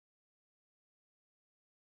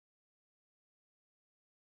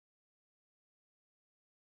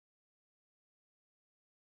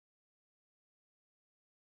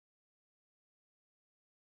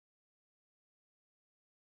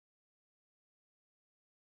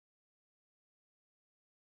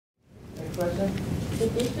Director. The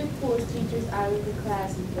district pulls teachers out of the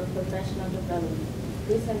classroom for professional development.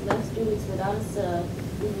 This has left students without a sub,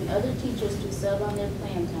 leaving other teachers to sub on their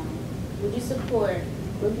plan time. Would you support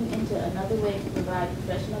looking into another way to provide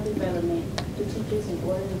professional development to teachers in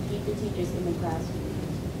order to keep the teachers in the classroom?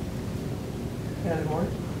 Candidate Moore.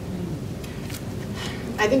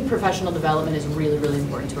 I think professional development is really, really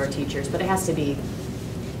important to our teachers, but it has to be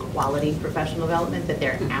quality professional development that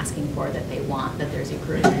they're asking for, that they want, that there's a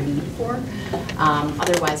current need for.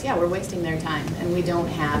 Otherwise, yeah, we're wasting their time, and we don't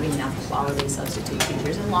have enough quality substitute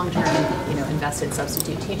teachers and long-term, invested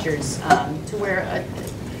substitute teachers to where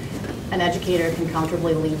an educator can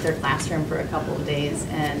comfortably leave their classroom for a couple of days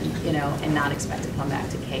and not expect to come back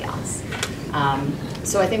to chaos.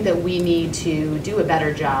 So I think that we need to do a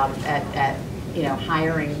better job at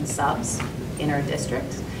hiring subs in our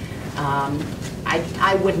district.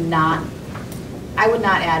 I would not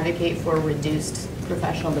advocate for reduced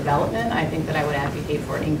professional development. I think that I would advocate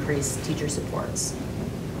for increased teacher supports.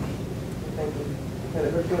 Thank you.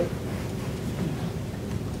 Candidate Richard.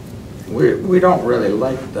 We don't really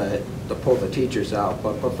like to pull the teachers out,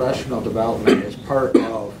 but professional development is part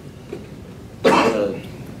of the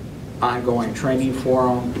ongoing training for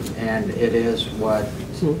them, and it is what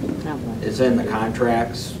is in the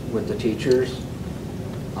contracts with the teachers.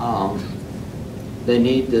 They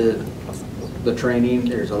need the training.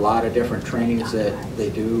 There's a lot of different trainings that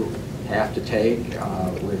they do have to take.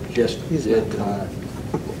 We just did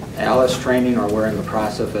ALICE training, or we're in the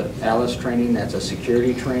process of ALICE training. That's a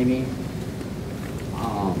security training.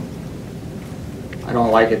 I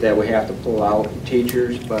don't like it that we have to pull out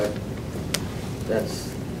teachers, but that's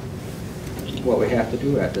what we have to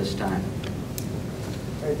do at this time.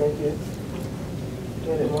 All right, thank you.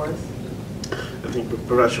 Candidate Morris. I think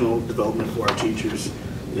professional development for our teachers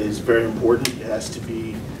is very important. It has to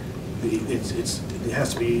be it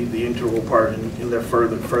has to be the integral part in their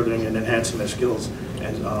furthering and enhancing their skills,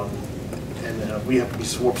 and we have to be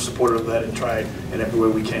supportive of that and try in every way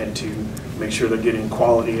we can to make sure they're getting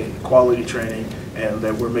quality training, and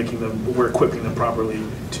that we're equipping them properly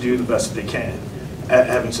to do the best that they can.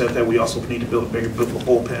 Having said that, we also need to build a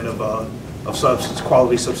bullpen of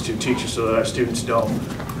quality substitute teachers, so that our students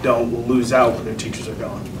don't lose out when their teachers are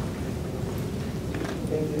gone.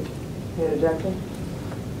 Thank you. Candidate Jackson.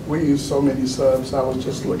 We use so many subs. I was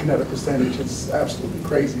just looking at a percentage. It's absolutely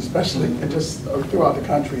crazy, especially and just throughout the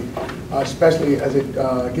country, especially as it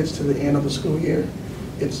gets to the end of the school year.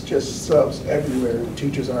 It's just subs everywhere.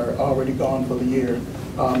 Teachers are already gone for the year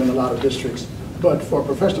in a lot of districts. But for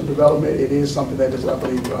professional development, it is something that is, I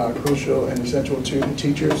believe, crucial and essential to the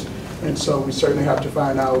teachers. And so we certainly have to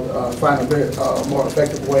find a very more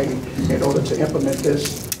effective way in order to implement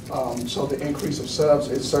this. So the increase of subs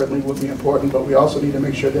is certainly would be important, but we also need to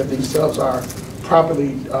make sure that these subs are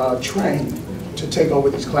properly trained to take over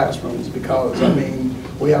these classrooms, because I mean,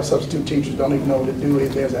 we have substitute teachers don't even know what to do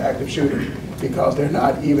if there's an active shooter, because they're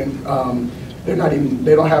not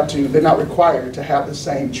required to have the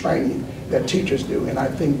same training that teachers do. And I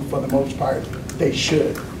think for the most part, they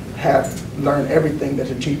should learn everything that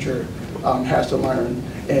a teacher has to learn.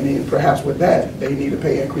 And then perhaps with that, they need a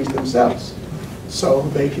pay increase themselves, so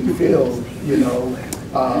they can feel,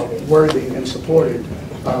 worthy and supported.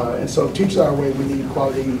 And so teachers are a way we need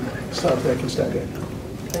quality subs that can step in.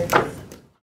 Thank you.